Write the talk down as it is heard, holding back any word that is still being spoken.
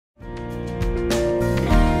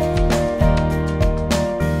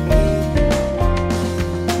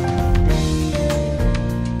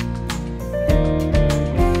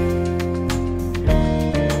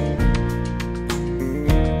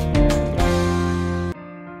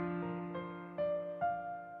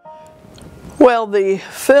Well, the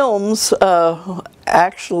films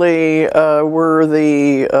actually were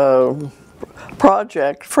the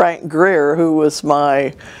project Frank Greer, who was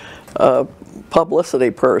my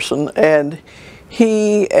publicity person, and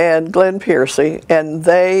he and Glenn Piercy, and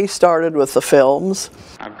they started with the films.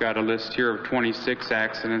 I've got a list here of 26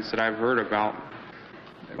 accidents that I've heard about.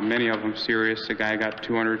 Many of them serious. A guy got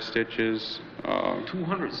 200 stitches.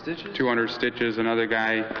 200 stitches? 200 stitches. Another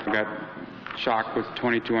guy got shocked with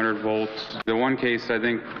 2200 volts. The one case I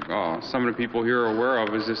think some of the people here are aware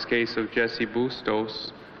of is this case of Jesse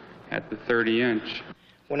Bustos at the 30-inch.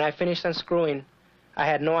 When I finished unscrewing, I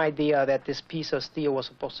had no idea that this piece of steel was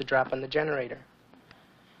supposed to drop on the generator.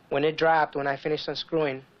 When it dropped, when I finished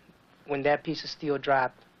unscrewing, when that piece of steel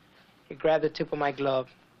dropped, it grabbed the tip of my glove,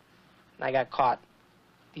 and I got caught,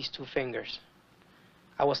 these two fingers.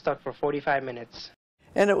 I was stuck for 45 minutes.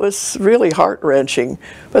 And it was really heart-wrenching.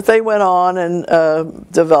 But they went on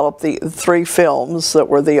and developed the 3 films that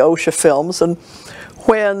were the OSHA films. And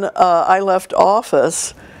when I left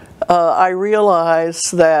office, I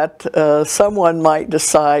realized that someone might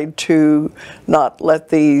decide to not let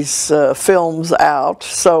these films out.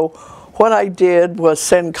 So what I did was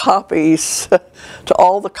send copies to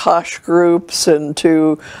all the COSH groups and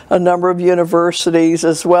to a number of universities,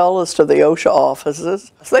 as well as to the OSHA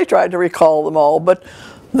offices. They tried to recall them all, but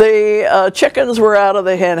the chickens were out of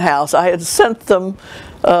the hen house. I had sent them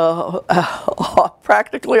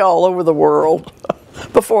practically all over the world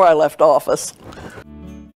before I left office.